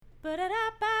It's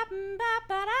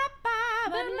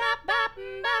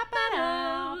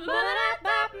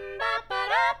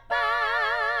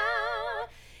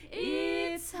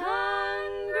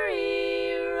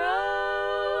Hungry Roses.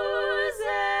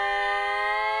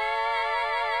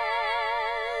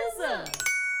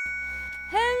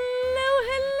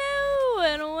 Hello,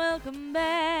 and welcome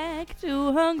back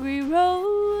to Hungry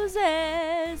Roses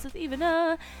with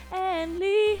Ivana and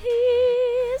Lisa.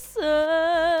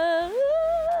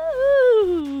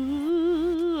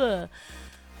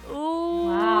 Ooh,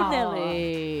 wow.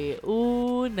 Nelly.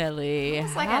 Ooh, Nelly.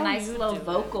 It's like a nice little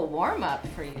vocal warm-up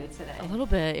for you today. A little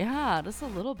bit, yeah, just a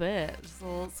little bit. Just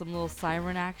some little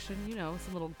siren action,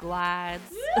 some little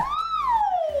glides.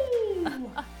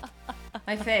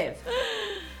 My fave.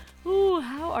 Ooh,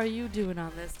 how are you doing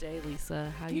on this day,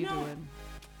 Lisa? How you doing?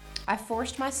 I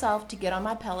forced myself to get on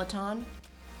my Peloton.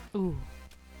 Ooh.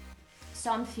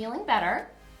 So I'm feeling better.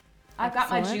 I've got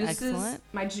my juices. Excellent.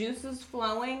 My juices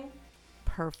flowing.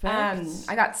 Perfect.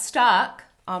 I got stuck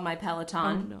on my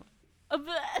Peloton. Oh, no.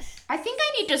 I think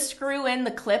I need to screw in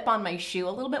the clip on my shoe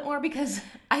a little bit more because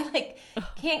I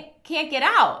can't get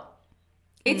out.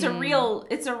 It's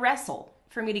a wrestle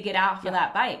for me to get out of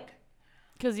that bike.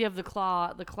 Because you have the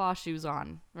claw shoes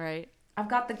on, right? I've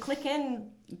got the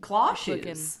click-in claw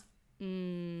shoes.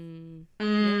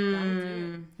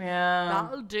 Yeah.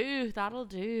 That'll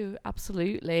do.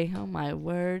 Absolutely. Oh my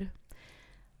word.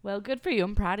 Well, good for you.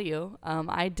 I'm proud of you.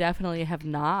 I definitely have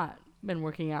not been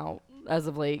working out as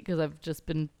of late because I've just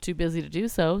been too busy to do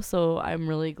so. So I'm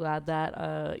really glad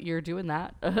that you're doing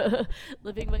that.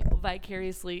 Living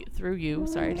vicariously through you.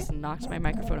 Sorry, I just knocked my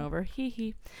microphone over. Hee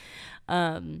hee.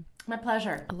 My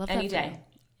pleasure. I love Any that day.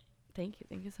 Thank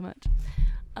you so much.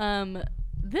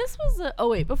 This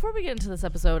was before we get into this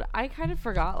episode, I kind of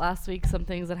forgot last week some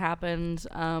things that happened.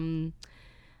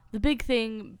 The big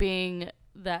thing being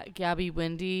that Gabby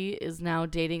Windey is now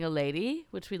dating a lady,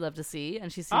 which we love to see,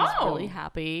 and she seems really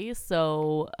happy.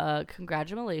 So,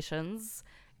 congratulations,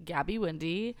 Gabby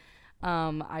Windey.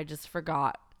 I just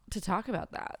forgot to talk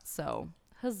about that. So,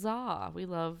 huzzah! We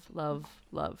love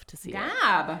to see it.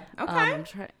 Gab. Okay.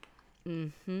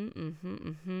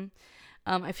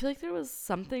 I feel like there was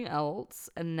something else,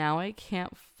 and now I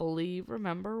can't fully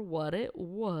remember what it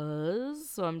was.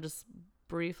 So I'm just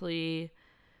briefly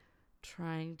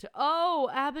trying to... Oh,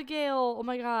 Abigail. Oh,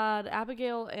 my God.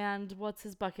 Abigail and what's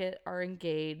his bucket are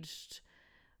engaged.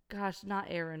 Gosh, not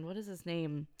Aaron. What is his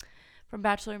name? From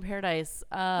Bachelor in Paradise.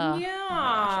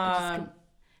 Yeah.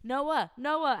 Noah.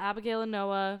 Abigail and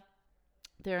Noah.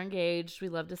 They're engaged. We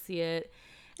love to see it.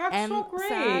 That's so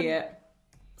great.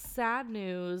 Sad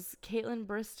news, Caitlin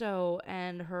Bristow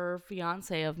and her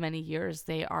fiance of many years,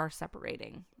 they are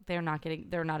separating. They're not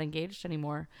engaged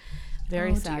anymore.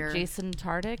 Very sad. Dear. Jason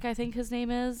Tardik, I think his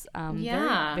name is.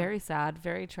 Yeah. Very, very sad,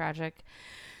 very tragic.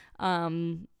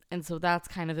 And so that's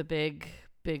kind of a big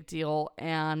deal.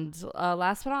 And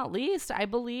last but not least, I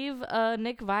believe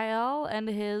Nick Viall and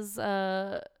his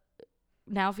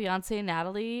now fiance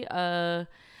Natalie, I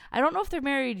don't know if they're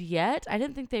married yet. I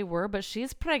didn't think they were, but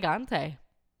she's pregante,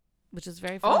 which is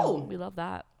very fun. Oh. We love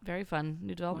that. Very fun.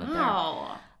 New development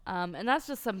Wow. there. And that's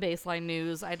just some baseline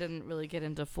news. I didn't really get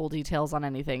into full details on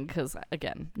anything because,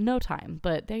 again, no time.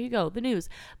 But there you go. The news.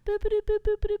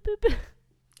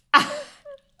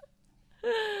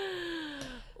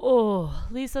 Oh,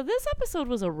 Lisa, this episode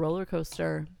was a roller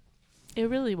coaster. It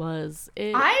really was.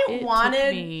 I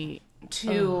wanted me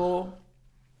to...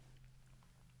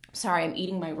 Sorry, I'm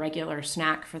eating my regular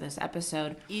snack for this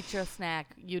episode. Eat your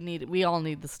snack. We all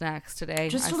need the snacks today.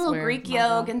 Just I a little swear. Greek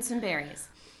yolk and some berries.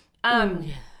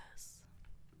 Yes.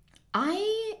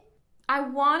 I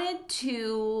wanted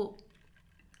to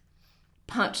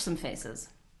punch some faces.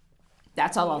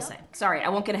 That's all I'll say. Sorry, I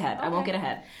won't get ahead. Okay. I won't get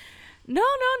ahead. No.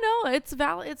 It's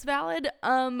valid.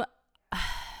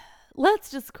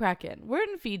 Let's just crack in. We're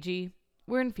in Fiji,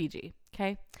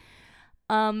 okay?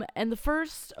 And the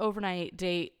first overnight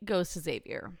date goes to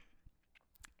Xavier.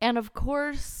 And of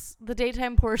course, the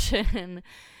daytime portion,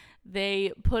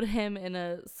 they put him in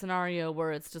a scenario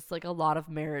where it's just like a lot of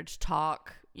marriage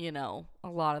talk, a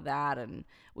lot of that. And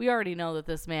we already know that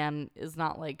this man is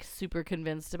not like super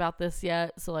convinced about this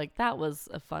yet. So like that was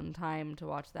a fun time to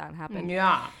watch that happen.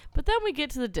 Yeah. But then we get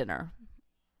to the dinner.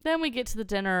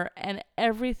 And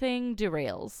everything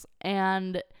derails.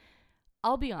 And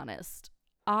I'll be honest.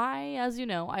 As you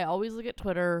know, I always look at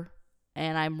Twitter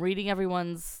and I'm reading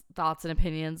everyone's thoughts and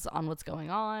opinions on what's going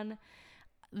on.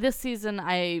 This season,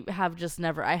 I haven't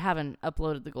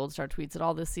uploaded the Gold Star tweets at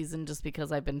all this season just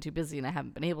because I've been too busy and I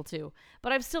haven't been able to.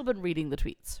 But I've still been reading the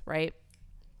tweets, right?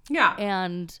 Yeah.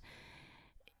 And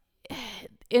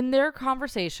in their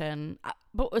conversation,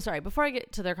 before I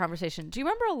get to their conversation, do you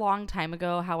remember a long time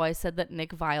ago how I said that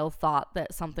Nick Viall thought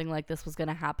that something like this was going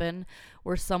to happen,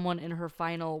 where someone in her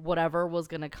final whatever was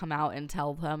going to come out and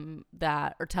tell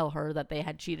her that they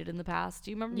had cheated in the past?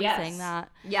 Do you remember me saying that?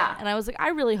 Yeah. And I was like, I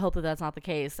really hope that that's not the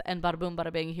case. And bada boom,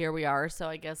 bada bing, here we are. So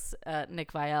I guess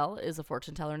Nick Viall is a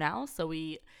fortune teller now. So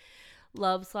we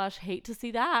love/hate to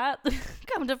see that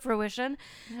come to fruition.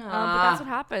 But that's what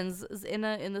happens is in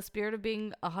the spirit of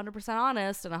being 100%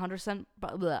 honest and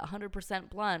 100%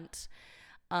 blunt.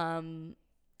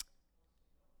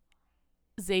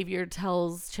 Xavier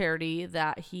tells Charity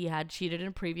that he had cheated in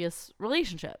a previous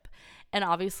relationship. And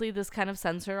obviously this kind of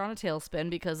sends her on a tailspin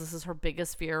because this is her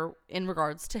biggest fear in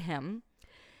regards to him.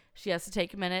 She has to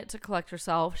take a minute to collect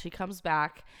herself. She comes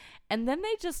back, and then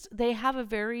they have a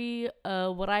very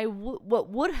what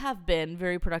would have been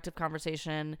very productive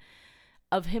conversation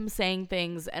of him saying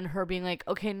things and her being like,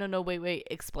 okay, no, wait,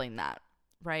 explain that,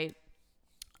 right?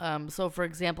 So for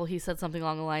example, he said something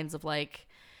along the lines of like,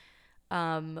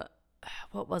 what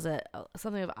was it?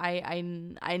 Something of I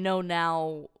know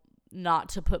now not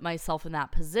to put myself in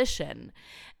that position,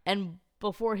 and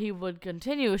before he would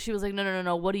continue, she was like,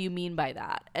 no, what do you mean by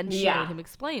that? And she made him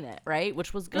explain it, right?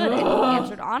 Which was good. And he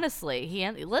answered honestly. He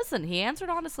answered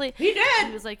honestly. He did.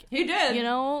 He was like, he did. You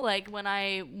know, like when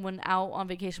I went out on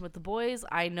vacation with the boys,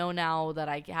 I know now that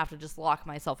I have to just lock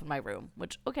myself in my room,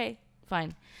 which, okay,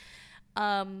 fine.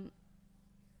 But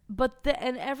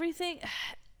everything,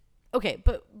 okay,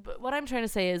 but what I'm trying to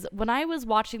say is when I was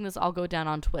watching this all go down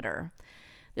on Twitter,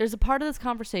 there's a part of this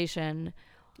conversation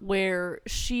where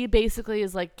she basically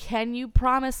is like, can you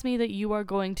promise me that you are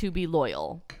going to be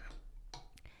loyal?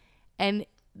 And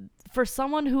for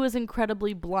someone who is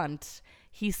incredibly blunt,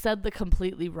 he said the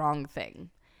completely wrong thing.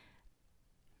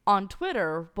 On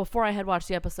Twitter, before I had watched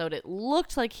the episode, it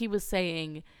looked like he was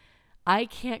saying, I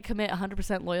can't commit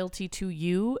 100% loyalty to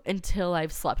you until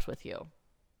I've slept with you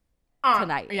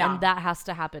tonight. Yeah. And that has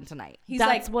to happen tonight.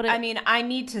 That's like, I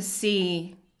need to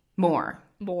see more.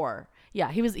 Yeah,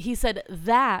 he said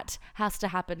that has to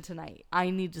happen tonight. I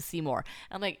need to see more.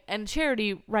 And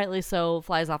Charity, rightly so,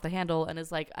 flies off the handle and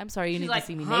is like, I'm sorry, She's need to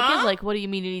see me naked? Like, what do you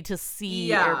mean you need to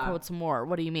see air quotes more?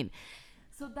 What do you mean?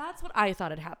 So that's what I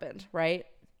thought had happened, right?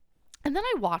 And then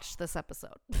I watched this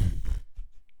episode.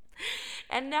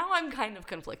 And now I'm kind of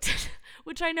conflicted,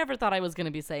 which I never thought I was going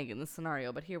to be saying in this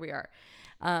scenario, but here we are.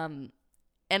 And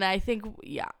I think,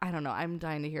 I don't know. I'm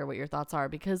dying to hear what your thoughts are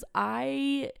because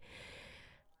I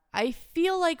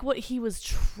feel like what he was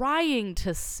trying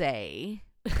to say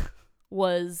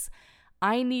was,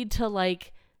 I need to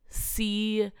like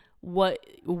see what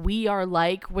we are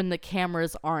like when the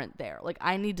cameras aren't there. Like,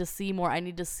 I need to see more. I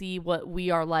need to see what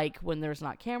we are like when there's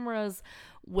not cameras,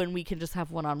 when we can just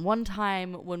have one-on-one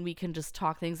time, when we can just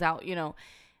talk things out, you know.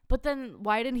 But then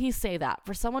why didn't he say that?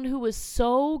 For someone who was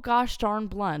so gosh darn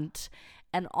blunt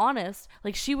and honest,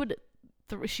 like she would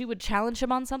challenge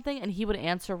him on something and he would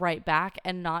answer right back,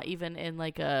 and not even in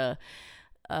like a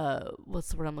what's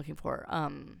the word I'm looking for?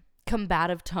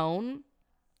 Combative tone,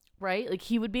 right? Like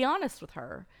he would be honest with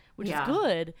her, which is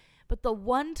good. But the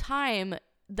one time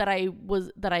that I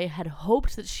had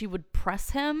hoped that she would press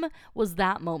him was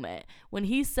that moment when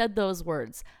he said those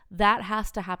words, that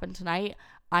has to happen tonight.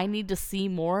 I need to see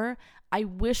more. I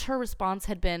wish her response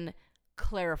had been,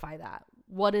 clarify that.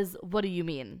 What do you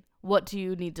mean? What do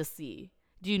you need to see?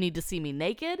 Do you need to see me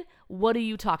naked? What are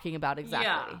you talking about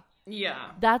exactly?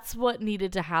 Yeah. That's what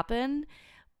needed to happen.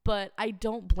 But I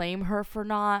don't blame her for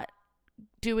not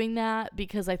doing that,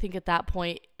 because I think at that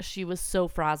point she was so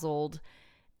frazzled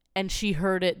and she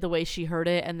heard it the way she heard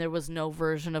it, and there was no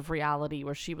version of reality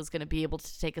where she was going to be able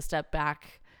to take a step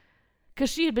back, because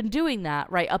she had been doing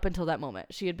that right up until that moment.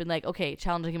 She had been like, okay,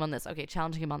 challenging him on this, okay,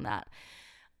 challenging him on that.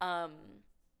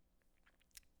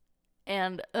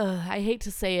 And I hate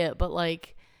to say it, but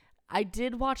like, I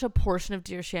did watch a portion of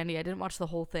Dear Shandy. I didn't watch the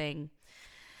whole thing.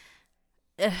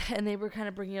 And they were kind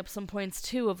of bringing up some points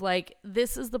too of like,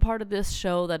 this is the part of this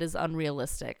show that is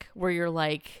unrealistic, where you're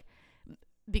like,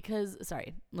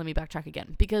 sorry, let me backtrack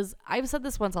again, because I've said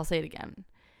this once, I'll say it again.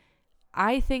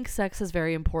 I think sex is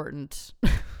very important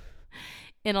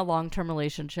in a long-term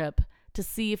relationship, to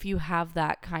see if you have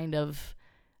that kind of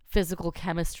physical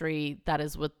chemistry that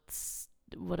is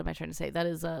what am I trying to say? That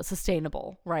is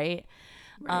sustainable, right?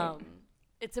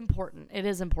 It's important. It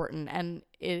is important. And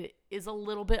it is a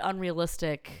little bit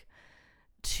unrealistic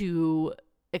to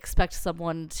expect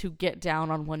someone to get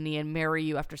down on one knee and marry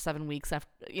you after 7 weeks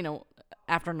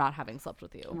after not having slept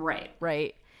with you.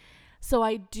 Right. So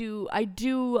I do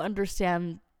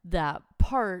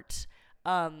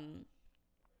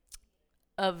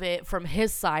of it from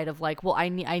his side of like, well, I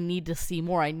need to see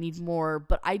more. I need more.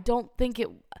 But I don't think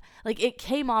it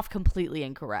came off completely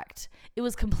incorrect. It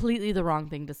was completely the wrong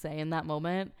thing to say in that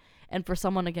moment. And for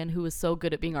someone, again, who is so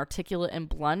good at being articulate and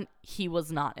blunt, he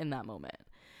was not in that moment.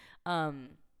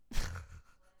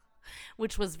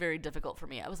 Which was very difficult for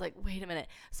me. I was like, wait a minute.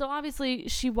 So obviously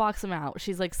she walks him out.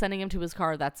 She's like sending him to his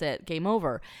car. That's it. Game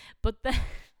over. But then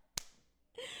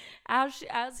as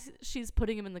she's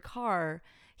putting him in the car,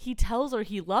 he tells her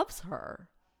he loves her.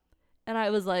 And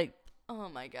I was like, oh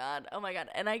my God.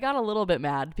 And I got a little bit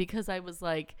mad because I was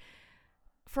like,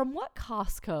 from what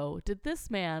Costco did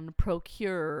this man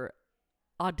procure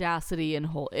audacity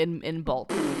in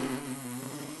bulk?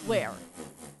 Where?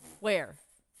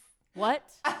 What?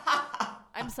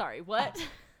 I'm sorry, what?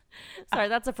 Sorry,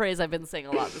 that's a phrase I've been saying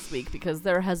a lot this week because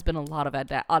there has been a lot of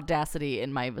audacity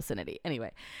in my vicinity.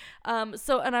 Anyway, and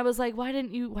I was like, why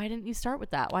didn't you start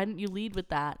with that? Why didn't you lead with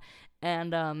that?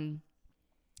 And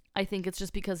I think it's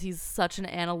just because he's such an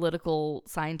analytical,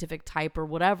 scientific type or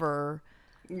whatever.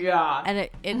 Yeah. And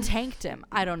it tanked him.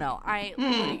 I don't know.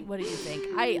 What do you think?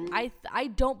 I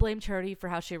don't blame Charity for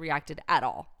how she reacted at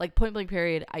all. Like, point blank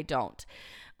period, I don't.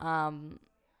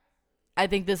 I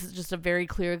think this is just a very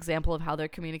clear example of how their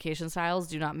communication styles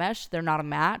do not mesh. They're not a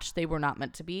match. They were not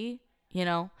meant to be, you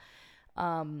know?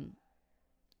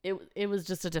 It was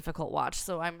just a difficult watch.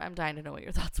 So I'm dying to know what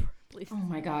your thoughts were, please. Oh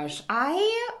my gosh.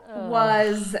 I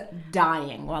was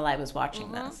dying while I was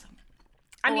watching this.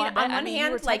 On one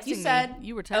hand, like you said,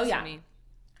 you were texting me.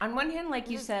 On one hand, like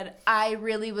you said, I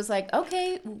really was like,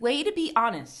 okay, way to be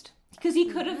honest. Because he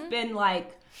could have been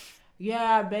like,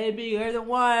 yeah, baby, you're the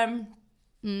one.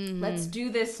 Let's do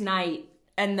this night.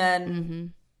 And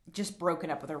then just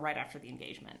broken up with her right after the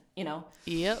engagement, you know?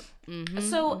 Yep.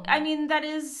 So, I mean, that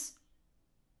is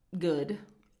good.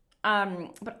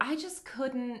 But I just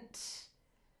couldn't.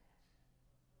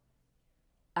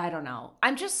 I don't know.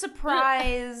 I'm just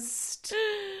surprised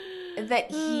that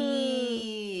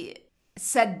he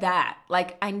said that.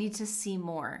 Like, I need to see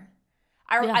more.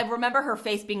 I remember her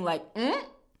face being like,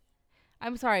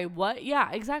 I'm sorry, what?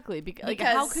 Yeah, exactly. Because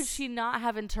how could she not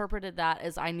have interpreted that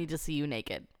as I need to see you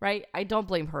naked, right? I don't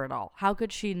blame her at all. How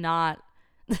could she not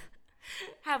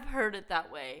have heard it that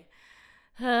way?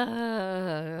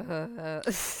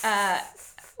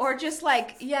 Or just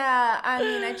like, yeah, I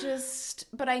mean,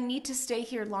 but I need to stay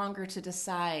here longer to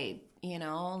decide, you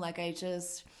know? Like, and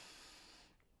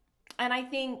I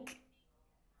think,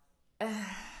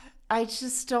 I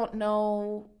just don't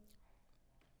know.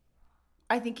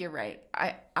 I think you're right.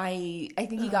 I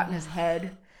think he got in his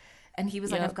head and he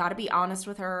was like, I've got to be honest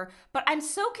with her. But I'm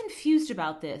so confused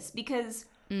about this because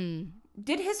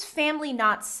did his family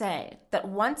not say that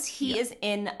once he is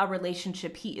in a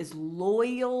relationship, he is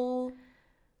loyal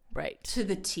to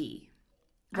the T?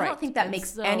 I don't think that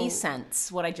makes any sense,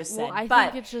 what I just said. I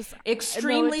but think it's just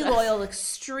extremely loyal,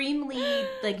 extremely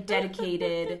like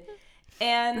dedicated.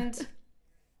 And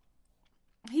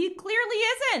he clearly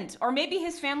isn't. Or maybe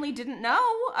his family didn't know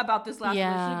about this last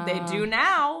relationship. They do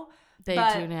now. They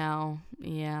do now.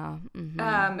 Yeah.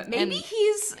 Maybe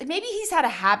he's had a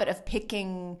habit of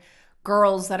picking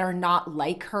girls that are not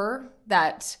like her,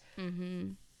 that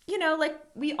you know, like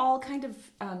we all kind of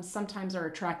sometimes are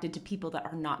attracted to people that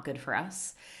are not good for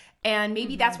us. And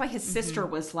maybe that's why his sister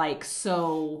was like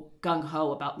so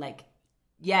gung-ho about like,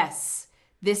 yes,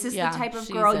 this is the type of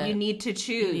girl you need to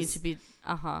choose. You need to be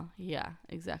yeah,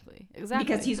 exactly.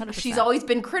 Because she's always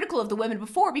been critical of the women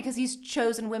before because he's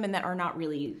chosen women that are not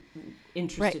really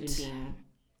interested in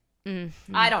being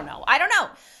I don't know.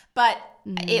 But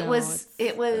it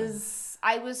was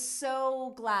I was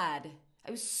so glad.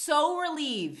 I was so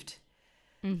relieved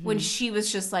when she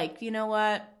was just like, you know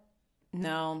what?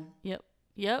 No.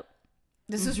 Yep.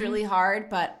 This is really hard,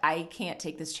 but I can't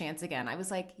take this chance again. I was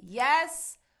like,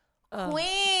 yes,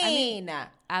 queen.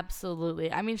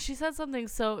 Absolutely. I mean, she said something.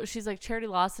 So she's like, Charity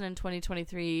Lawson in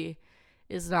 2023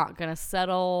 is not going to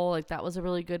settle. Like, that was a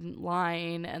really good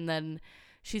line. And then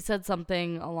she said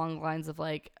something along the lines of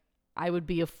like, I would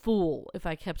be a fool if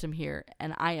I kept him here,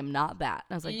 and I am not that.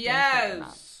 And I was like,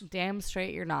 yes, damn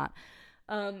straight you're not.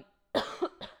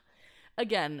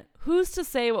 Again, who's to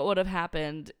say what would have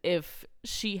happened if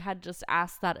she had just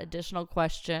asked that additional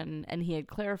question and he had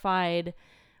clarified?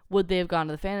 Would they have gone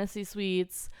to the fantasy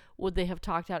suites? Would they have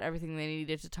talked out everything they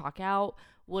needed to talk out?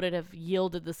 Would it have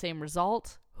yielded the same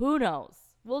result? Who knows?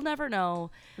 We'll never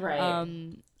know.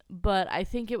 Right. But I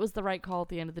think it was the right call at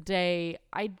the end of the day.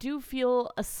 I do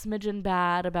feel a smidgen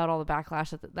bad about all the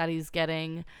backlash that he's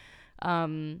getting,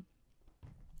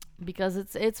 because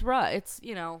it's rough. It's,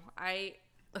 you know, I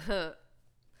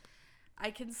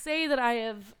can say that I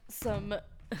have some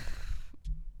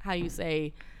how you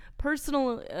say,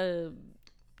 personal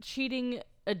cheating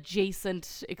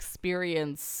adjacent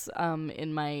experience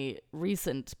in my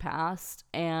recent past,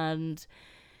 and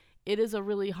it is a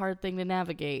really hard thing to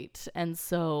navigate. And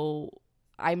so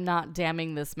I'm not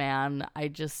damning this man. I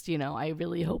just, I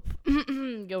really hope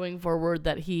going forward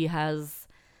that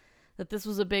this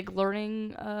was a big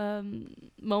learning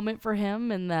moment for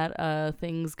him, and that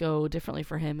things go differently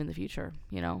for him in the future,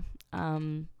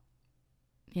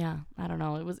 yeah, I don't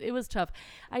know. It was tough.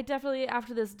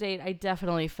 After this date, I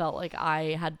definitely felt like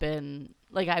I had been,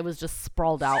 like I was just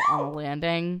sprawled out on a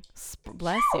landing.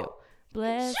 Bless you.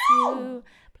 Bless you.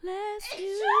 Bless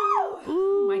you.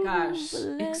 Oh my gosh.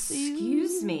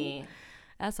 Excuse me.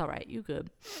 That's all right. You good.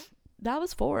 That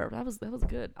was 4. That was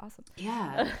good. Awesome.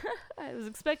 Yeah. I was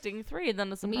expecting 3 and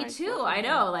then a surprise. Me too. I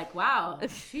know. Like, wow.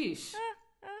 Sheesh.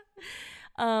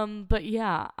 But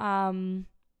yeah,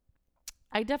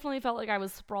 I definitely felt like I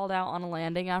was sprawled out on a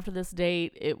landing after this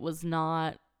date. It was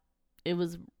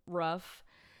rough.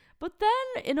 But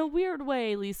then, in a weird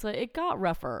way, Lisa, it got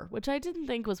rougher, which I didn't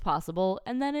think was possible,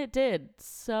 and then it did.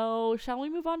 So, shall we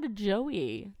move on to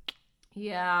Joey?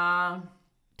 Yeah.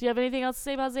 Do you have anything else to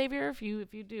say about Xavier? If you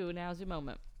do, now's your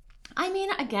moment. I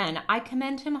mean, again, I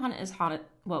commend him on his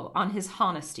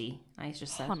honesty. I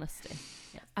just said honesty.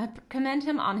 Yeah. I commend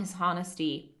him on his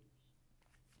honesty.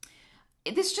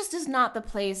 This just is not the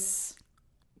place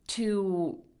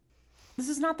this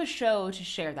is not the show to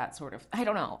share that sort of, I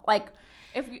don't know. Like,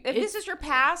 if this is your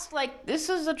past, like, this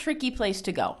is a tricky place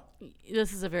to go.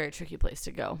 This is a very tricky place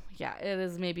to go. Yeah, it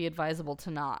is maybe advisable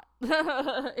to not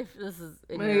if this is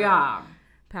in your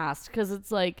past. Because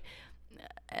it's like,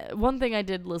 one thing I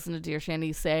did listen to Dear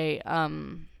Shandy say,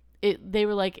 they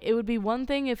were like, it would be one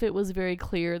thing if it was very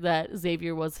clear that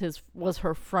Xavier was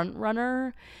her front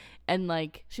runner. And,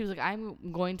 like, she was like, I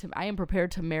am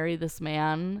prepared to marry this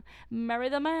man. Marry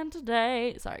the man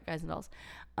today. Sorry, guys and dolls.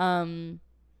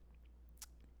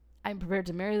 I'm prepared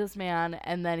to marry this man.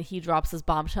 And then he drops his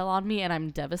bombshell on me and I'm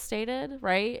devastated,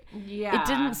 right?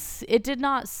 Yeah. It did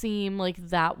not seem like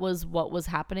that was what was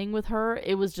happening with her.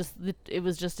 It was just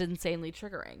insanely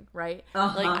triggering, right?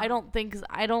 Uh-huh. Like, I don't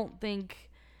think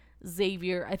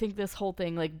Xavier, I think this whole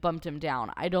thing, like, bumped him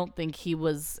down. I don't think he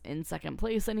was in second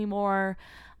place anymore.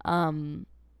 I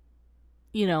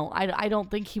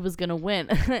don't think he was gonna win.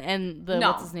 And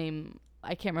what's his name?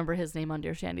 I can't remember his name on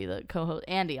Dear Shandy. The co-host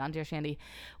Andy on Dear Shandy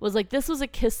was like, this was a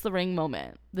kiss the ring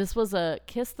moment. This was a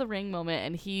kiss the ring moment,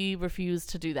 and he refused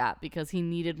to do that because he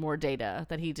needed more data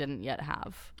that he didn't yet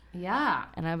have. Yeah.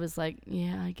 And I was like,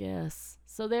 yeah, I guess.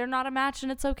 So they're not a match,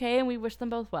 and it's okay, and we wish them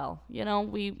both well.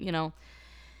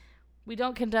 We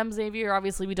don't condemn Xavier.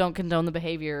 Obviously, we don't condone the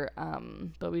behavior,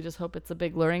 but we just hope it's a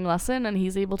big learning lesson and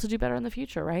he's able to do better in the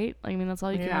future, right? I mean, that's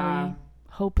all you can really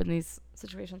hope in these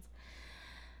situations.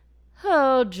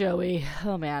 Oh, Joey.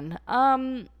 Oh, man.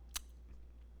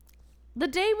 The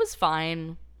day was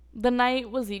fine. The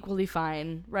night was equally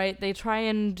fine, right? They try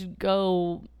and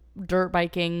go dirt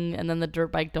biking, and then the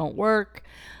dirt bike don't work,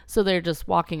 so they're just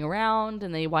walking around,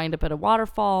 and they wind up at a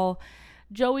waterfall.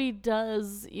 Joey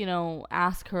does,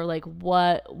 ask her, like,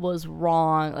 what was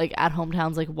wrong, like, at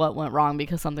Hometowns, like, what went wrong,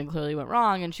 because something clearly went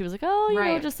wrong. And she was like,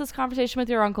 just this conversation with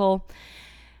your uncle.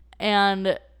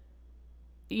 And,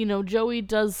 Joey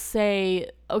does say,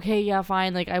 okay, yeah,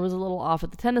 fine, like, I was a little off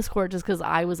at the tennis court just because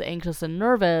I was anxious and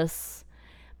nervous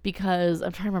because,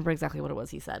 I'm trying to remember exactly what it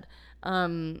was he said.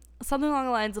 Something along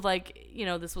the lines of, like,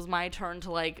 this was my turn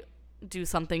to, like, do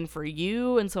something for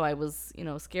you, and so I was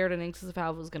scared and anxious of how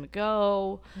it was gonna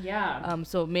go.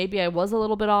 So maybe I was a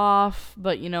little bit off,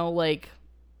 but like,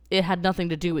 it had nothing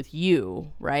to do with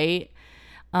you, right?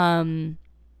 And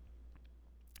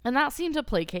that seemed to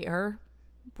placate her,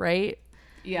 right?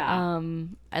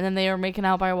 And then they are making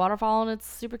out by a waterfall, and it's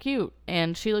super cute,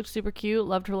 and she looked super cute.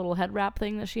 Loved her little head wrap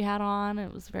thing that she had on.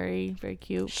 It was very, very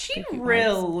cute. She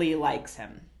really likes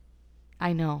him.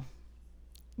 I know,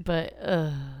 but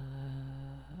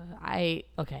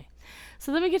okay.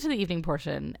 So then we get to the evening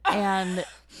portion, and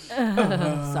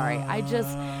sorry, I'm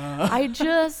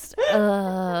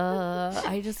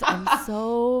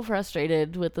so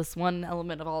frustrated with this one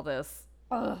element of all this.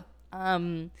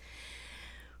 And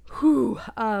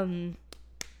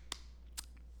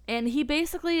he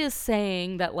basically is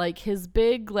saying that, like, his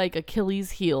big, like,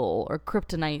 Achilles heel or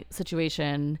kryptonite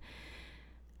situation.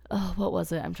 Oh, what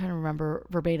was it? I'm trying to remember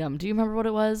verbatim. Do you remember what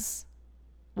it was?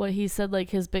 What he said,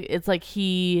 like, it's like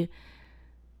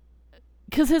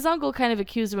because his uncle kind of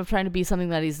accused him of trying to be something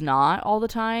that he's not all the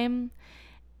time.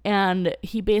 And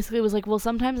he basically was like, well,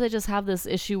 sometimes I just have this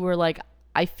issue where, like,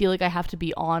 I feel like I have to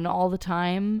be on all the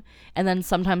time. And then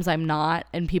sometimes I'm not,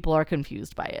 and people are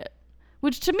confused by it.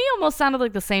 which to me almost sounded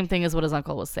like the same thing as what his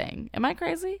uncle was saying. Am I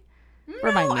crazy? No,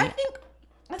 Remind me. I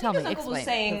think his uncle was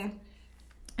saying.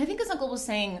 I think his uncle was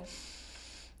saying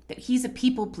that he's a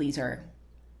people pleaser.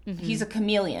 Mm-hmm. He's a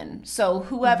chameleon. So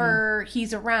whoever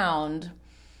he's around,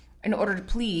 in order to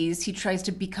please, he tries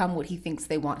to become what he thinks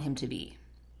they want him to be.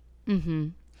 Mm-hmm.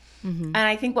 Mm-hmm. And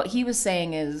I think what he was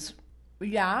saying is,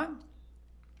 yeah,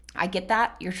 I get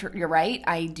that. You're right.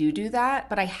 I do that,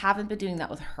 but I haven't been doing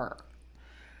that with her.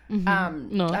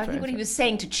 Mm-hmm. No, I think what he was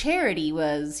saying to Charity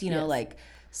was, you know, like,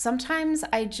 sometimes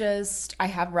I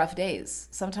have rough days.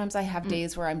 Sometimes I have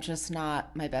days where I'm just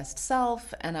not my best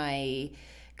self and I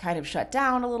kind of shut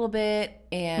down a little bit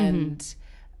and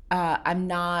I'm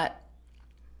not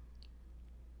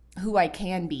who I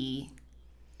can be.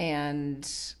 And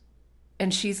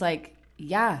she's like,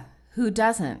 yeah, who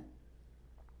doesn't?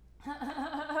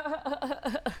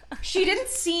 She didn't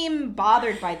seem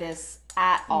bothered by this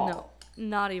at all. No.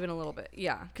 Not even a little bit.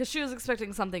 Yeah. Because she was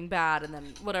expecting something bad, and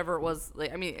then whatever it was,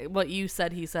 like, I mean, what you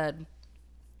said, he said,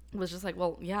 was just like,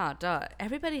 well, yeah, duh.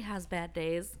 Everybody has bad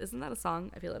days. Isn't that a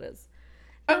song? I feel it is.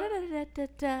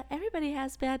 Everybody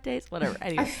has bad days. Whatever.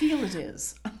 Anyway. I feel it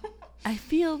is. I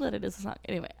feel that it is a song.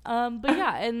 Anyway. But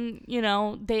yeah, and, you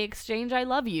know, they exchange I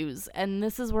love yous, and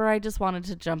this is where I just wanted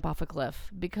to jump off a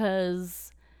cliff,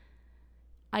 because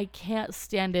I can't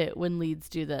stand it when leads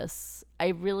do this.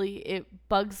 It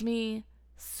bugs me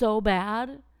so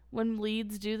bad when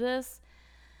leads do this.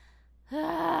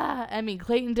 I mean,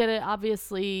 Clayton did it,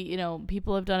 obviously, you know,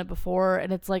 people have done it before,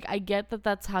 and it's like, I get that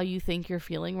that's how you think you're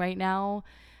feeling right now,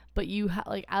 but you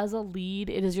like, as a lead,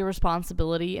 it is your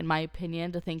responsibility, in my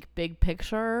opinion, to think big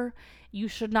picture. You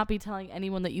should not be telling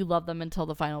anyone that you love them until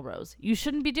the final rose. You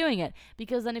shouldn't be doing it,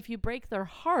 because then if you break their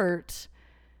heart,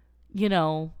 you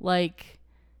know, like,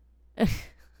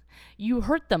 you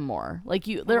hurt them more. Like,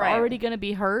 they're already going to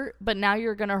be hurt, but now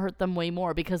you're going to hurt them way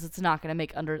more, because it's not going to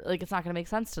make it's not going to make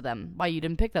sense to them why you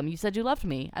didn't pick them. You said you loved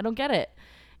me. I don't get it.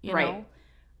 You know?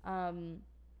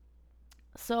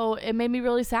 So it made me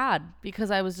really sad,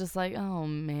 because I was just like, oh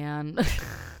man,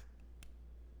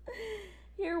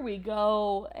 here we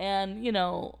go. And, you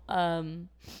know,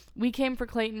 we came for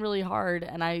Clayton really hard,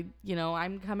 and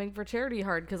I'm coming for Charity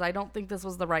hard, because I don't think this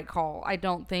was the right call. I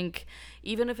don't think,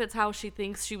 even if it's how she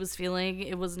thinks she was feeling,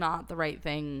 it was not the right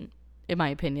thing, in my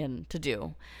opinion, to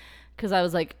do. Because I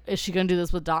was like, is she going to do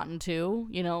this with Dotun too?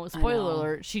 You know, spoiler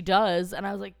alert, she does. And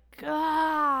I was like,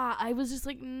 God, I was just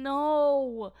like,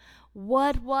 no,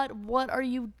 what are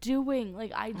you doing?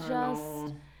 Like, I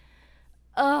just...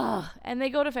 And they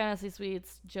go to Fantasy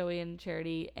Suites, Joey and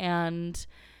Charity, and,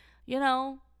 you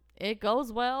know, it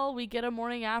goes well. We get a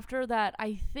morning after that.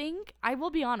 I think, I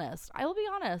will be honest.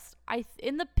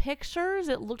 In the pictures,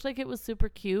 it looked like it was super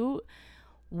cute.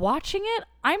 Watching it,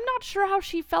 I'm not sure how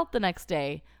she felt the next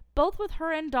day. Both with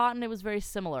her and Dotun, it was very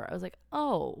similar. I was like,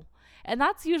 oh. And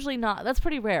that's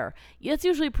pretty rare. It's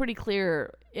usually pretty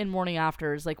clear in morning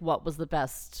afters, like, what was the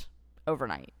best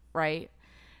overnight, right?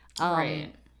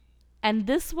 Right. And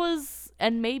this was,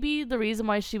 and maybe the reason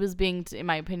why she was being, in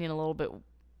my opinion, a little bit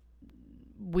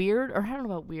weird, or I don't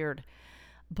know about weird,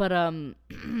 but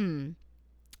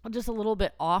just a little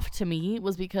bit off to me,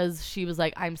 was because she was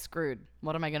like, I'm screwed.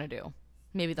 What am I going to do?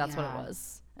 Maybe that's what it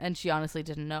was. And she honestly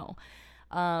didn't know.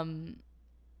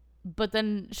 But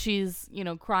then she's, you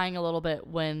know, crying a little bit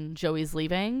when Joey's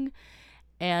leaving.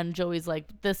 And Joey's like,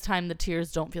 this time the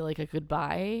tears don't feel like a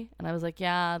goodbye. And I was like,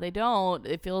 yeah, they don't.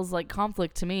 It feels like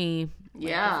conflict to me.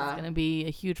 Yeah. It's going to be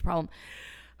a huge problem.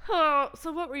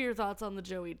 So what were your thoughts on the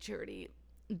Joey Charity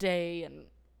day and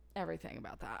everything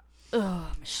about that? Ugh.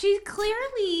 She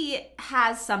clearly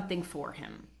has something for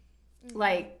him.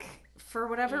 Like, for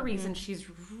whatever reason, she's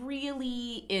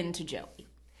really into Joey.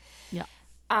 Yeah.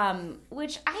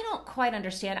 Which I don't quite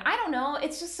understand. I don't know.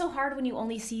 It's just so hard when you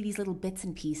only see these little bits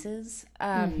and pieces.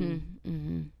 And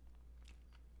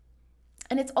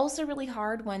it's also really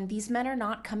hard when these men are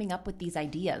not coming up with these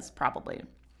ideas, probably.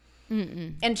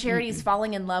 And Charity's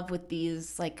falling in love with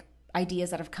these, like, ideas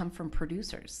that have come from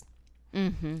producers.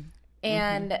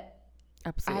 And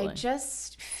absolutely. I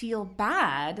just feel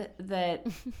bad that,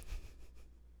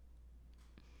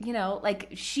 you know, like,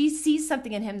 she sees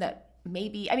something in him that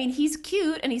maybe, I mean, he's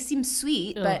cute and he seems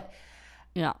sweet, but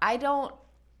yeah, I don't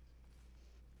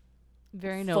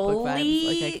very Notebook vibes,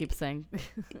 like I keep saying.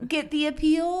 get the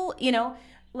appeal, you know,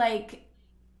 like,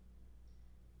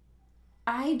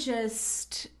 I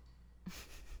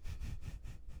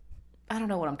don't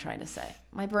know what I'm trying to say.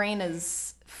 My brain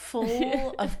is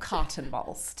full of cotton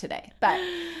balls today, but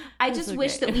I just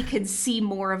wish that we could see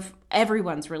more of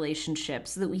everyone's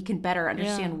relationships so that we can better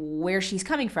understand where she's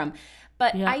coming from.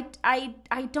 But I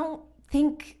don't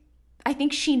think I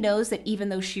think she knows that even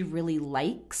though she really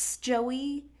likes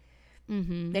Joey,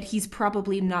 that he's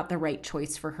probably not the right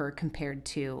choice for her compared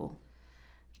to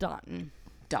Dotun.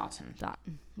 Dotun.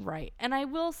 Right. And I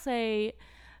will say,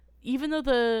 even though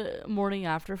the morning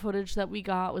after footage that we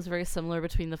got was very similar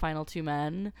between the final two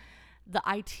men, the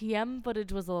ITM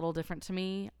footage was a little different to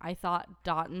me. I thought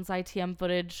Dotun's ITM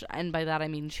footage, and by that I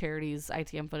mean Charity's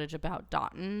ITM footage about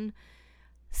Dotun,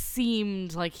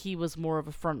 seemed like he was more of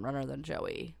a front runner than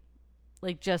Joey.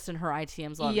 Like, just in her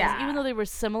ITMs alone. Yeah. Even though they were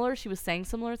similar, she was saying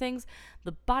similar things.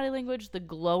 The body language, the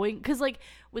glowing. Because, like,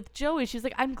 with Joey, she's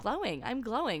like, I'm glowing.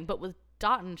 But with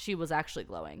Dotun, she was actually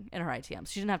glowing in her ITMs.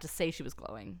 She didn't have to say she was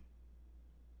glowing.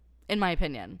 In my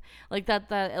opinion. Like,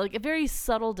 that like, very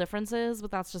subtle differences,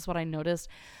 but that's just what I noticed.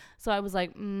 So I was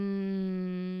like,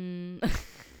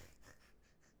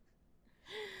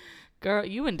 Girl,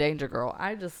 you in danger, girl.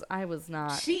 I was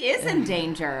not. She is in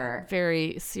danger.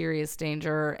 Very serious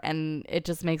danger. And it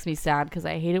just makes me sad because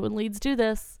I hate it when leads do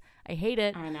this. I hate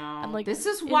it. I know. I'm like, this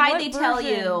is why they tell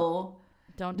you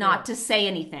don't not to say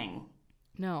anything.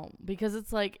 No, because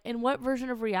it's like, in what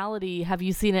version of reality have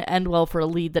you seen it end well for a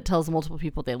lead that tells multiple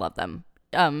people they love them?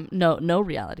 No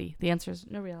reality. The answer is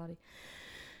no reality.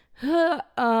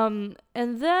 And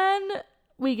then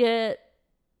we get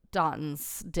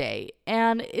Dotun's day,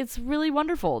 and it's really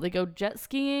wonderful. They go jet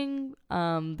skiing.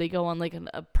 They go on like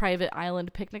a private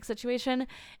island picnic situation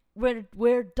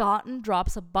where Dotun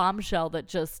drops a bombshell that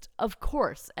just, of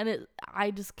course, and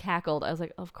I just cackled. I was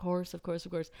like, of course.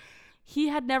 He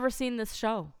had never seen this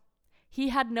show. He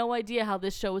had no idea how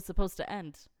this show was supposed to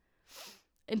end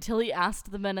until he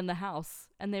asked the men in the house,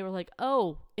 and they were like,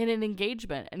 oh, in an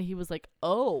engagement, and he was like,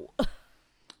 oh.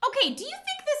 Okay, do you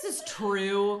think this is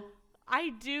true?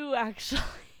 I do, actually.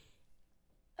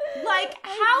 Like,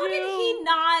 how did he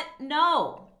not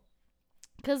know?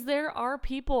 Because there are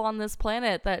people on this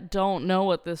planet that don't know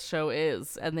what this show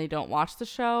is, and they don't watch the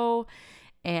show,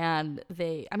 and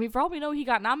for all we know, he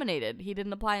got nominated. He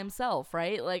didn't apply himself,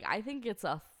 right? Like, I think it's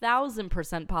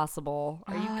 1,000% possible.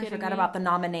 Are you kidding me? I forgot about the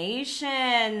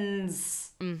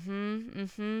nominations. And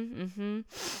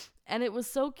it was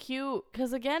so cute,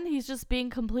 because again, he's just being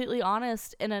completely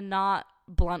honest in a not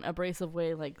blunt, abrasive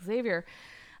way like Xavier.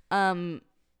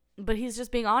 But he's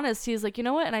just being honest. He's like, you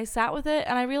know what? And I sat with it,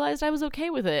 and I realized I was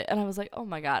okay with it. And I was like, oh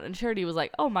my God. And Charity was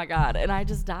like, oh my God. And I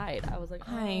just died. I was like,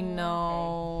 oh, I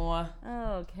know.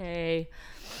 Okay.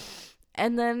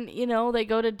 And then, they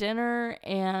go to dinner,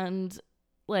 and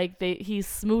like he's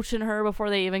smooching her before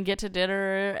they even get to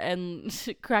dinner, and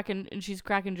she's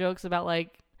cracking jokes about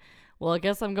like, well, I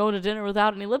guess I'm going to dinner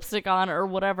without any lipstick on or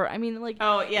whatever. I mean, like,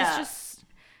 oh yeah.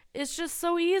 It's just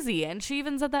so easy. And she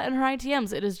even said that in her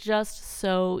ITMs. It is just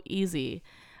so easy.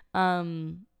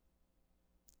 And,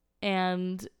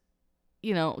 gosh,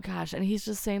 and he's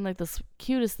just saying like the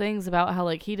cutest things about how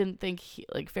like he didn't think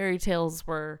like fairy tales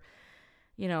were,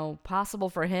 possible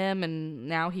for him. And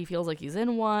now he feels like he's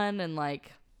in one. And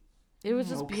like, it was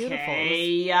just beautiful.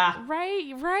 Yeah.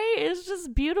 Right. It's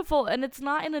just beautiful. And it's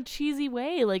not in a cheesy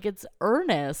way. Like, it's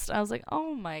earnest. I was like,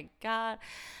 oh my God.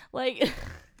 Like...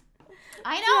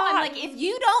 I know. I'm like, if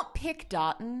you don't pick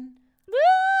Dotun,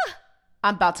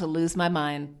 I'm about to lose my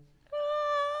mind.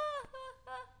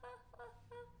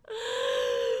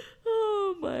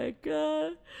 Oh my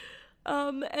God.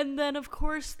 And then of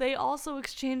course they also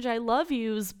exchange I love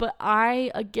yous, but my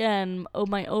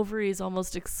ovaries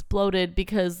almost exploded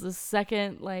because the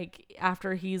second, like,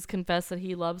 after he's confessed that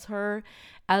he loves her,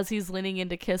 as he's leaning in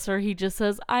to kiss her, he just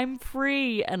says, I'm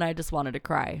free. And I just wanted to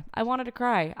cry. I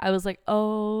was like,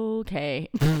 okay.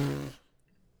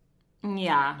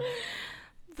 Yeah.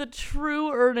 The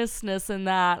true earnestness in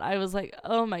that. I was like,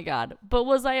 oh my God. But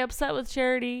was I upset with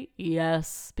Charity?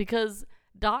 Yes. Because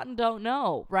Dotun don't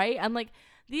know, right? I'm like,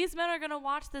 these men are going to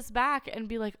watch this back and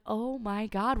be like, oh my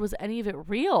God, was any of it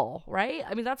real, right?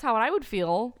 I mean, that's how I would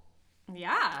feel.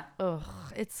 Yeah. Ugh,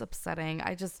 it's upsetting.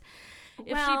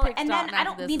 If well, she picks and Dotun then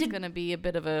after this, it's going to be a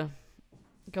bit of a...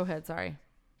 Go ahead, sorry.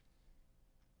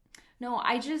 No,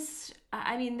 there's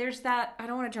that, I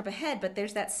don't want to jump ahead, but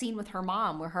there's that scene with her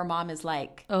mom where her mom is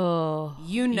like, oh,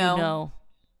 you know.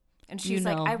 And she's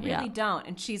like, I really yeah. don't.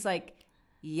 And she's like,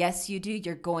 yes, you do.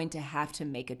 You're going to have to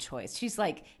make a choice. She's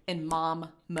like in mom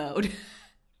mode.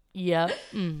 Yep.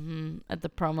 At the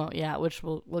promo, yeah, which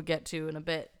we'll get to in a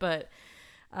bit. But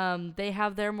they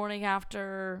have their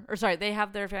they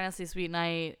have their fantasy suite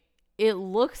night. It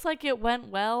looks like it went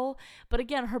well, but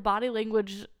again, her body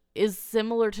language is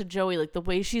similar to Joey, like the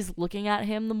way she's looking at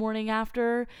him the morning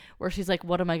after, where she's like,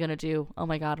 what am I gonna do? Oh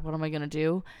my God, what am I gonna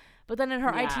do? But then in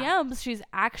her ITMs, she's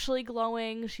actually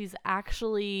glowing.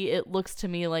 It looks to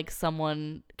me like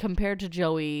someone, compared to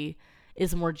Joey,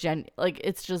 is more like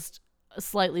it's just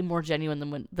slightly more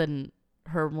genuine than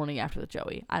her morning after with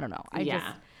Joey. I don't know.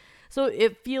 So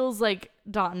it feels like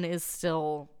Dotun is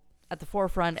still at the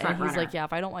forefront, and he's like, yeah,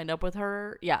 if I don't wind up with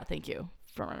her, yeah, thank you,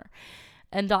 front runner.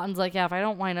 And Dotun's like, yeah, if I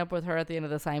don't wind up with her at the end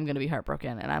of this, I'm gonna be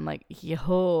heartbroken. And I'm like,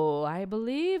 yo, I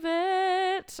believe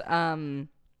it.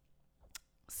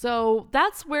 So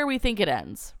that's where we think it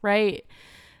ends, right?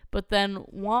 But then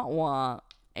Aaron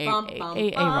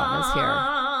is here.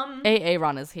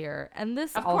 Aaron is here, and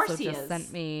this also just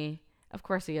sent me. Of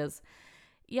course he is.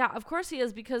 Yeah, of course he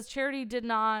is, because Charity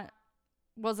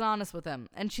wasn't honest with him,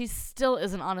 and she still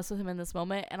isn't honest with him in this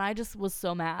moment, and I just was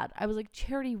so mad. I was like,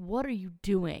 Charity, what are you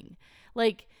doing?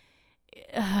 Like,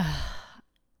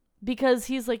 because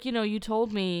he's like, you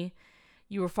told me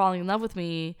you were falling in love with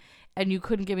me, and you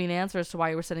couldn't give me an answer as to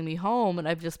why you were sending me home, and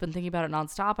I've just been thinking about it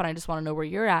nonstop, and I just want to know where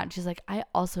you're at. And she's like, I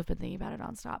also have been thinking about it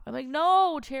nonstop. I'm like,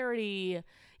 no, Charity,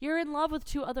 you're in love with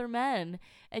 2 other men,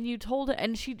 and you told it.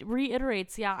 And she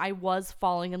reiterates, yeah, I was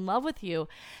falling in love with you.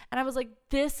 And I was like,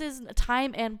 this is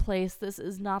time and place. This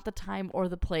is not the time or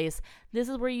the place. This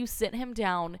is where you sit him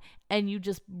down and you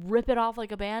just rip it off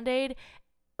like a Band-Aid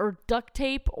or duct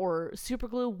tape or super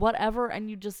glue, whatever, and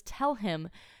you just tell him,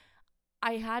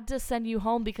 I had to send you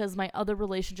home because my other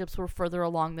relationships were further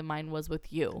along than mine was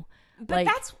with you. But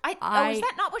is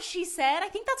that not what she said? I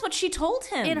think that's what she told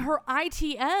him. In her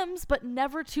ITMs, but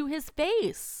never to his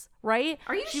face, right?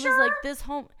 Are you sure? She was like,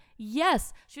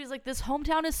 yes. She was like, this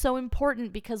hometown is so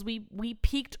important because we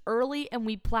peaked early and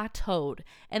we plateaued.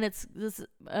 And this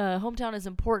hometown is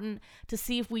important to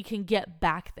see if we can get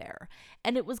back there.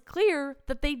 And it was clear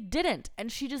that they didn't.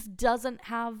 And she just doesn't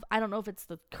have, I don't know if it's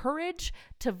the courage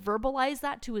to verbalize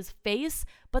that to his face,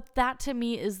 but that to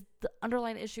me is the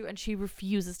underlying issue, and she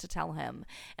refuses to tell him.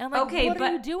 And I'm like, okay, what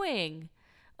are you doing?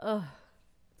 Ugh.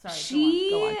 Sorry,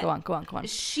 go on.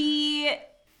 She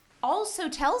also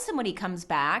tells him when he comes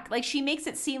back, like, she makes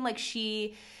it seem like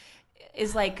she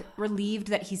is like relieved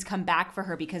that he's come back for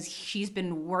her because she's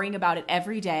been worrying about it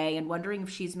every day and wondering if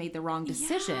she's made the wrong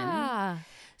decision. Yeah.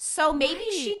 So maybe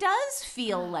she does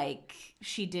feel like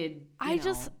she did.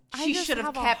 She should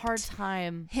have kept a hard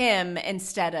time him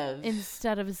instead of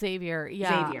Xavier.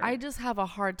 Yeah, Xavier. I just have a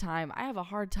hard time. I have a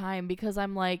hard time because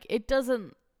I'm like, it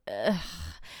doesn't.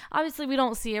 Obviously, we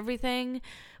don't see everything,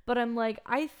 but I'm like,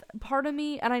 part of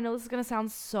me, and I know this is gonna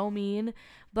sound so mean,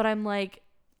 but I'm like,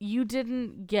 you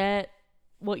didn't get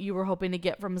what you were hoping to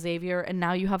get from Xavier, and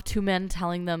now you have 2 men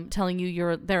telling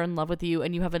you they're in love with you,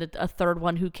 and you have a third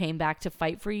one who came back to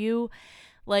fight for you.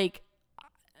 Like,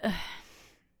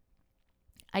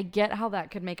 I get how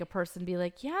that could make a person be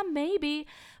like, yeah, maybe,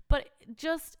 but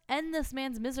just end this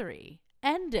man's misery.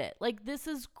 End it. Like, this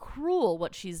is cruel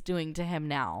what she's doing to him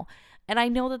now. And I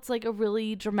know that's like a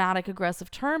really dramatic, aggressive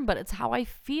term, but it's how I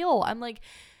feel. I'm like,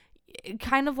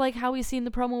 kind of like how we see in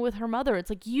the promo with her mother. It's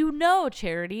like,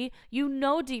 Charity,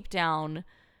 deep down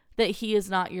that he is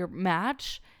not your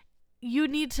match. You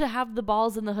need to have the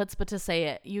balls and the chutzpah to say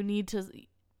it. You need to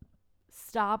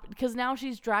stop, because now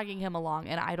she's dragging him along,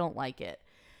 and I don't like it.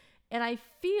 And I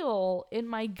feel in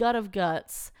my gut of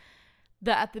guts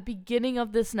that at the beginning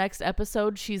of this next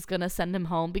episode, she's going to send him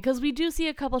home, because we do see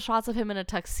a couple shots of him in a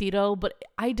tuxedo, but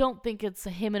I don't think it's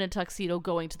him in a tuxedo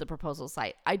going to the proposal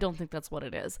site. I don't think that's what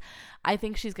it is. I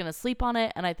think she's going to sleep on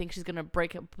it, and I think she's going to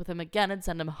break up with him again and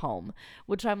send him home,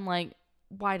 which I'm like,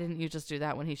 why didn't you just do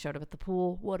that when he showed up at the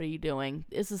pool? What are you doing?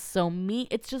 This is so mean.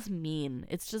 It's just mean.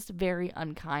 It's just very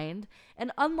unkind.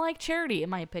 And unlike Charity, in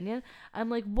my opinion,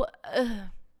 I'm like, what?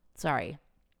 Sorry.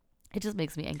 It just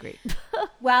makes me angry.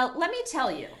 Well, let me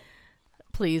tell you.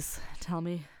 Please, tell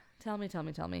me.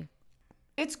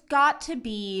 It's got to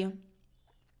be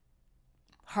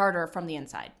harder from the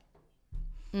inside.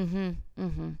 In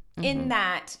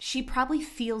that she probably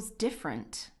feels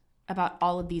different about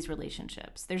all of these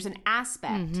relationships. There's an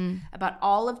aspect about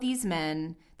all of these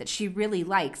men that she really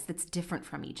likes that's different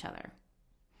from each other.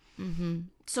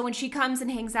 So when she comes and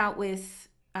hangs out with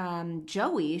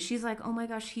Joey, she's like, oh my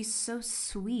gosh, he's so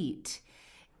sweet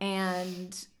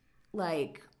and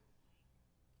like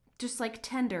just like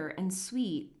tender and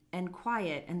sweet and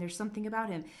quiet, and there's something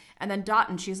about him. And then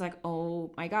Dotun, she's like,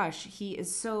 oh my gosh, he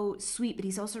is so sweet, but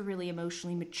he's also really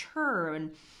emotionally mature,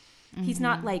 and he's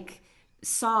not like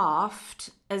soft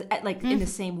as like in the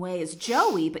same way as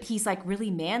Joey, but he's like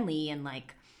really manly and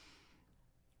like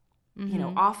you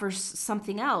know, offers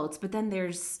something else. But then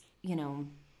there's, you know,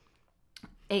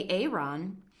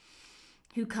 Aaron,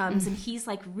 who comes and he's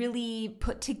like really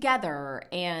put together,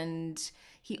 and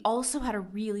he also had a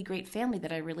really great family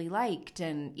that I really liked.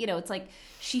 And, you know, it's like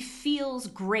she feels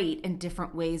great in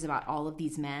different ways about all of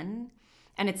these men.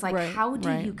 And it's like, how do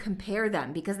you compare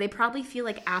them? Because they probably feel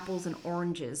like apples and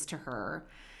oranges to her.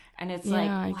 And it's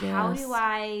how do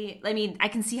I mean, I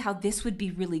can see how this would be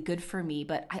really good for me,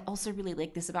 but I also really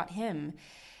like this about him.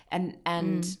 And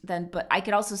then, but I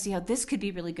could also see how this could be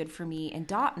really good for me and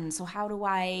Dotun. So how do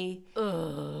I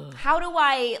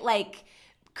like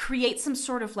create some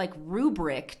sort of like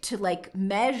rubric to like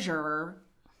measure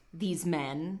these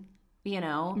men, you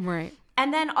know? Right.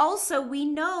 And then also we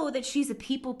know that she's a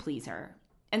people pleaser.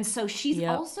 And so she's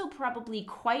also probably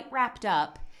quite wrapped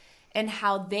up in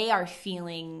how they are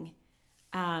feeling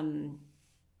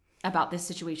about this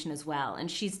situation as well.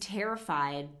 And she's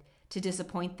terrified to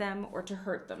disappoint them or to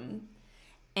hurt them.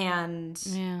 And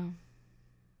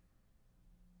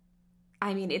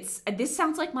I mean, this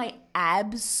sounds like my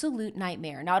absolute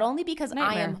nightmare. Not only because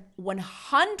I am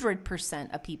 100%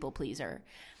 a people pleaser,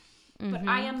 but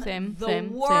I am the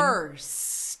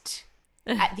worst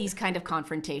at these kind of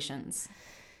confrontations.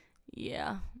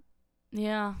 Yeah.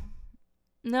 Yeah.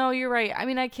 No, you're right. I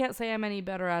mean, I can't say I'm any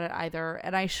better at it either,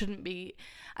 and I shouldn't be.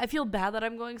 I feel bad that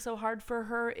I'm going so hard for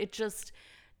her. It just,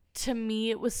 to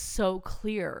me, it was so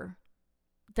clear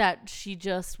that she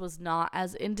just was not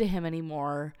as into him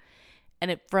anymore,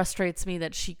 and it frustrates me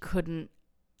that she couldn't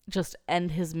just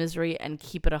end his misery and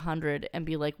keep it 100 and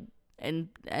be like, and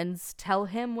tell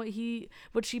him what she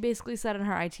basically said in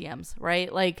her ITMs,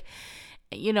 right? Like,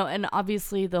 you know, and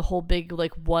obviously the whole big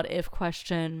like what if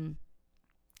question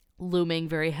looming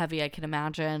very heavy, I can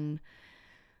imagine.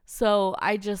 So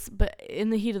but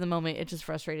in the heat of the moment, it just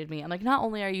frustrated me. I'm like, not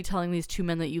only are you telling these two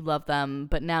men that you love them,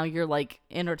 but now you're like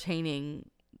entertaining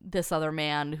this other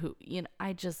man who, you know,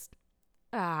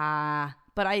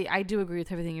 but I do agree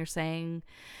with everything you're saying.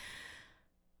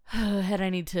 And I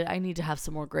need to have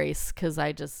some more grace, because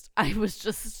I was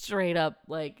just straight up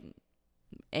like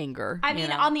anger. I mean,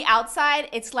 on the outside,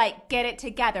 it's like, get it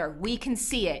together. We can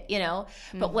see it, you know?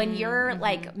 But when you're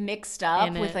like mixed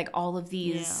up with like all of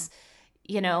these,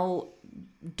 you know,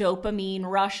 dopamine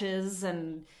rushes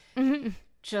and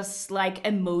just like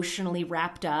emotionally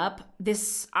wrapped up,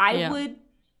 I would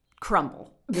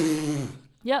crumble.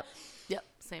 Yep.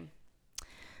 Same.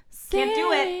 Can't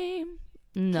do it.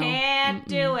 No. Can't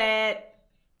do it.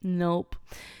 Nope.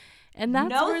 And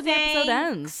that's where the episode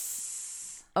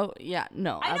ends. Oh, yeah.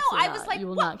 No, I know. I was like, you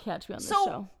will not catch me on this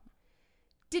show.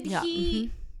 Did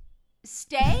he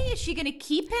stay? Is she going to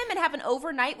keep him and have an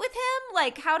overnight with him?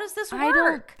 Like, how does this work? I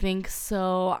don't think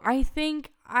so. I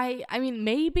think I mean,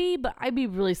 maybe, but I'd be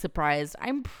really surprised.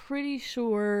 I'm pretty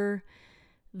sure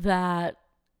that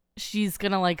she's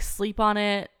going to like sleep on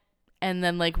it. And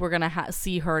then, like, we're going to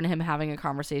see her and him having a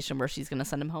conversation where she's going to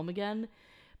send him home again.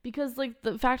 Because, like,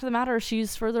 the fact of the matter is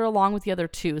she's further along with the other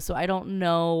two. So I don't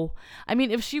know. I mean,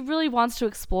 if she really wants to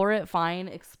explore it, fine,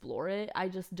 explore it. I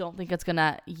just don't think it's going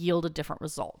to yield a different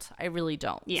result. I really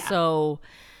don't. Yeah. So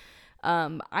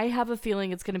I have a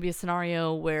feeling it's going to be a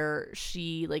scenario where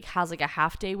she, like, has, like, a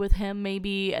half day with him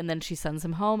maybe. And then she sends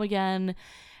him home again.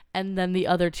 And then the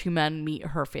other two men meet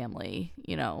her family,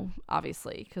 you know,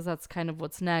 obviously, because that's kind of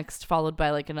what's next, followed by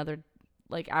like another,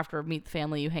 like after meet the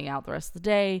family, you hang out the rest of the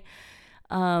day.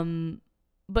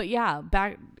 But yeah,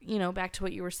 back to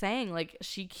what you were saying, like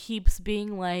she keeps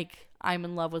being like, I'm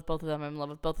in love with both of them. I'm in love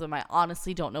with both of them. I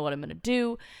honestly don't know what I'm going to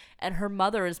do. And her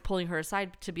mother is pulling her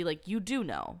aside to be like, you do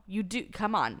know. You do.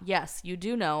 Come on. Yes, you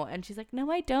do know. And she's like,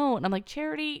 no, I don't. And I'm like,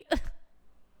 Charity.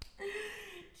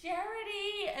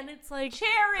 Charity. And it's like,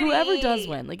 Charity. Whoever does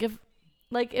win, like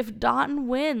if Dotun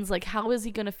wins, like how is he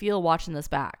gonna feel watching this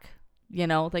back? You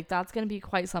know, like that's gonna be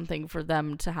quite something for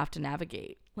them to have to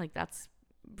navigate. Like that's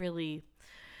really,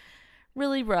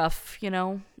 really rough, you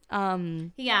know.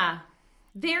 Yeah,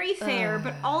 very fair,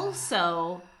 but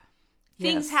also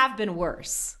things have been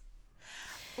worse.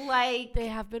 Like they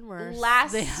have been worse.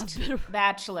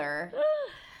 Bachelor.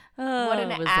 What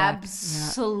an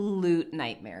absolute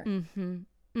nightmare.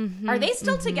 Are they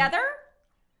still together?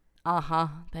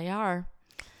 They are.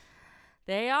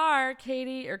 They are.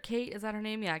 Katie, or Kate, is that her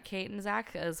name? Yeah, Kate and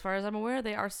Zach, as far as I'm aware,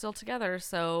 they are still together.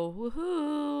 So,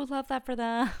 woohoo. Love that for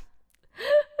them.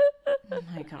 Oh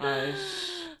my gosh.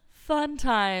 Fun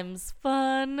times.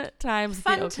 Fun times.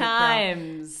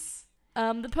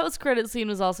 The post-credit scene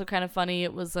was also kind of funny.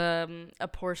 It was a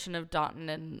portion of Dotun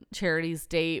and Charity's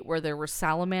date where there were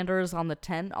salamanders on the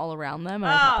tent all around them.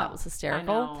 And I thought that was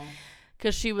hysterical.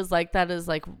 Because she was like, that is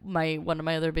like one of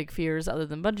my other big fears other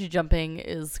than bungee jumping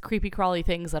is creepy crawly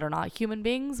things that are not human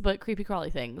beings, but creepy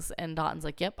crawly things. And Dotun's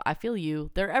like, yep, I feel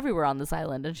you. They're everywhere on this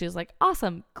island. And she's like,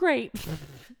 awesome, great.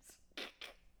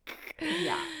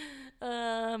 Yeah.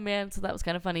 Man, so that was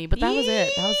kind of funny. But that was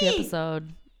it. That was the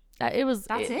episode.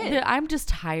 I'm just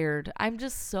tired. I'm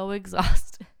just so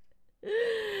exhausted.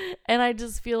 And I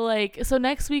just feel like, so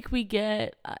next week we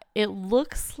get, it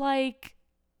looks like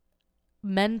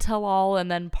Men Tell All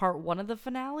and then part 1 of the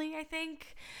finale, I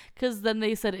think. Because then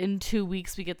they said in 2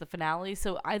 weeks we get the finale.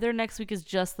 So either next week is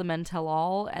just the Men Tell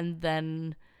All and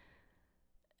then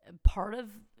part of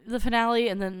the finale,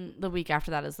 and then the week after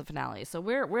that is the finale. So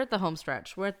we're at the home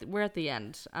stretch. We're at the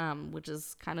end, which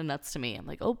is kind of nuts to me. I'm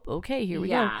like, oh, okay, here we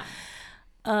go.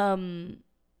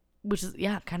 Which is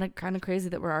kind of crazy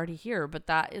that we're already here, but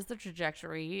that is the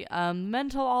trajectory. Men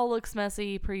Tell All looks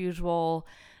messy per usual.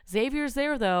 Xavier's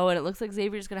there though, and it looks like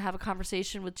Xavier's gonna have a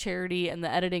conversation with Charity, and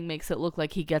the editing makes it look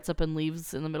like he gets up and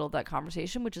leaves in the middle of that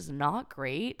conversation, which is not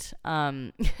great.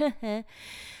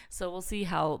 So we'll see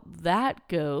how that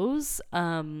goes.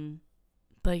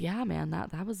 But yeah, man,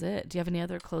 that was it. Do you have any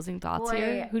other closing thoughts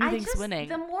here? Who do you think's winning?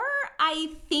 The more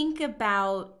I think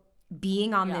about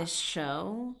being on this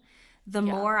show, the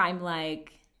more I'm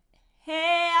like,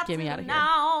 hey, get me out of here.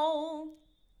 Now.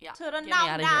 Yeah. To the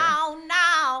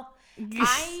now.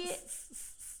 I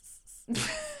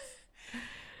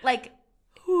like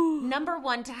number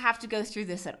 1 to have to go through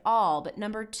this at all, but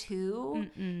number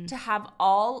 2 to have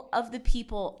all of the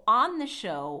people on the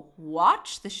show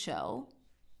watch the show,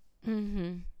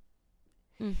 and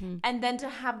then to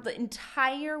have the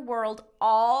entire world,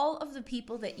 all of the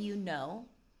people that you know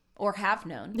or have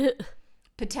known,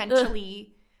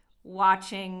 potentially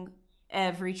watching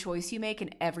every choice you make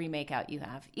and every makeout you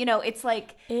have. You know, it's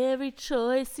like every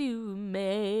choice you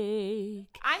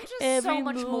make. I'm just so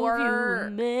much more. You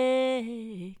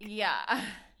make. Yeah.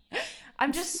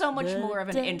 I'm just so much more of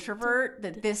an introvert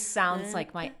that this sounds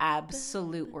like my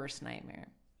absolute worst nightmare.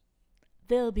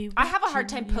 I have a hard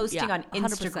time posting on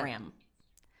Instagram, 100%.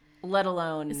 Let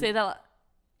alone say that.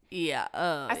 Yeah.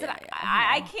 I said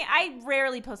I can't. I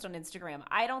rarely post on Instagram.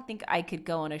 I don't think I could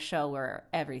go on a show where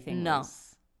everything was.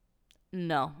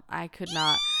 No, I could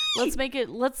not. Let's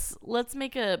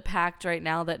make a pact right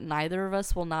now that neither of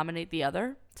us will nominate the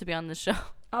other to be on the show.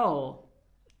 Oh,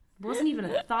 wasn't even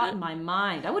a thought in my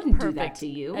mind. I wouldn't do that to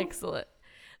you. Excellent.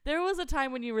 There was a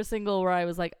time when you were single where I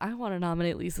was like, I want to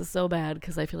nominate Lisa so bad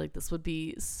because I feel like this would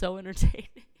be so entertaining.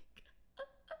 Oh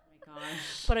my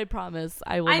gosh. But I promise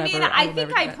I will never. I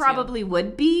think I probably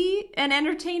would be an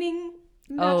entertaining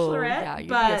bachelorette. Yeah, you'd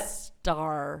be a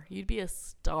star. You'd be a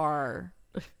star.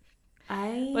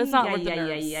 But it's not worth the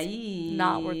nerves.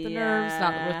 Not worth the nerves,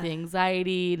 not worth the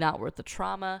anxiety, not worth the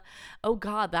trauma. Oh,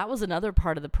 God, that was another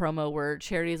part of the promo where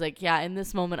Charity's like, yeah, in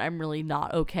this moment, I'm really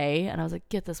not okay. And I was like,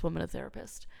 get this woman a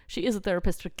therapist. She is a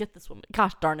therapist, but get this woman.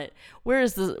 Gosh darn it. Where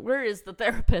is the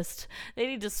therapist? They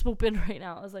need to swoop in right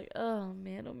now. I was like, oh,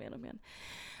 man.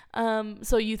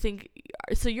 So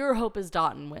your hope is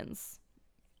Dotun wins.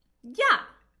 Yeah.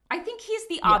 I think he's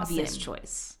the obvious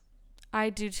choice. I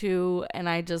do too, and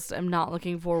I just am not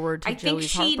looking forward to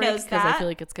Joey's heartbreak because I feel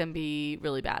like it's going to be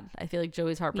really bad. I feel like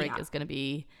Joey's heartbreak is going to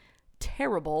be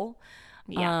terrible.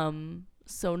 Yeah.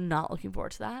 So not looking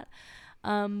forward to that.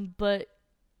 But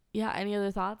yeah, any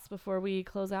other thoughts before we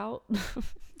close out?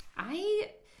 I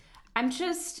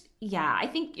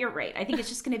think you're right. I think it's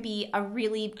just going to be a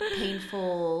really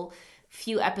painful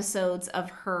few episodes of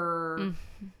her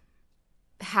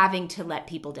having to let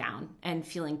people down and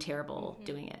feeling terrible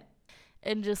doing it.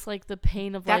 And just like the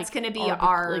pain of that's going to be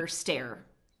our stare.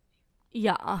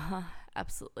 Yeah,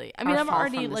 absolutely. I mean, I'm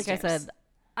already, like I said,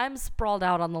 I'm sprawled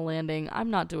out on the landing.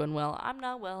 I'm not doing well. I'm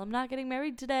not getting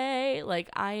married today. Like,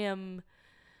 I am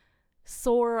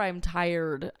sore, I'm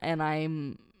tired, and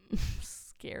I'm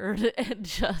scared and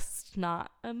just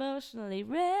not emotionally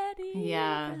ready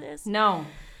for this. No.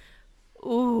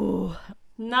 Ooh.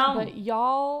 No. But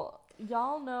y'all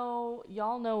know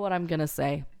what I'm going to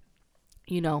say.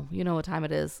 You know what time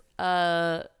it is.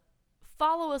 Follow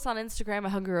us on Instagram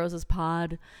at Hungry Roses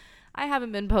Pod. I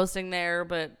haven't been posting there,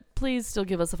 but please still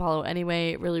give us a follow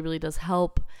anyway. It really, really does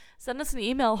help. Send us an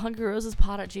email,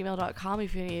 hungryrosespod@gmail.com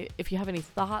if you have any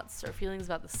thoughts or feelings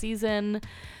about the season,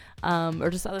 or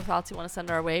just other thoughts you want to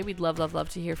send our way. We'd love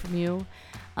to hear from you.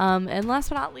 And last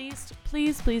but not least,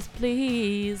 please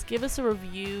give us a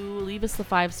review. Leave us the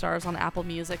 5 stars on Apple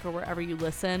Music or wherever you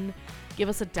listen. Give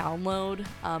us a download.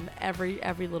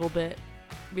 Every little bit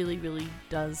really, really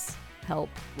does help.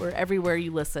 We're everywhere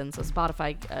you listen. So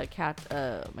Spotify,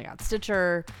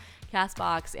 Stitcher,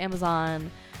 Castbox,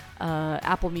 Amazon,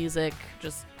 Apple Music,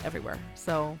 just everywhere.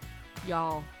 So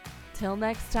y'all, till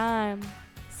next time,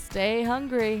 stay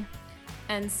hungry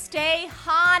and stay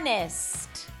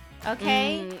honest.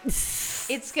 Okay?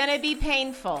 It's going to be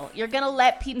painful. You're going to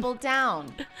let people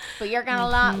down, but you're going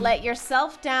to not let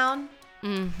yourself down.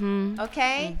 Mm-hmm.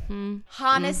 Okay? Mm-hmm.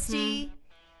 Honesty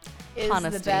is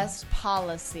Honesty. the best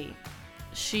policy.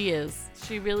 She is.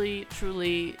 She really,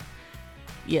 truly,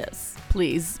 yes.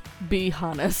 Please be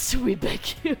honest. We beg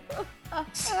you.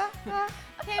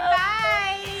 Okay,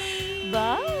 bye.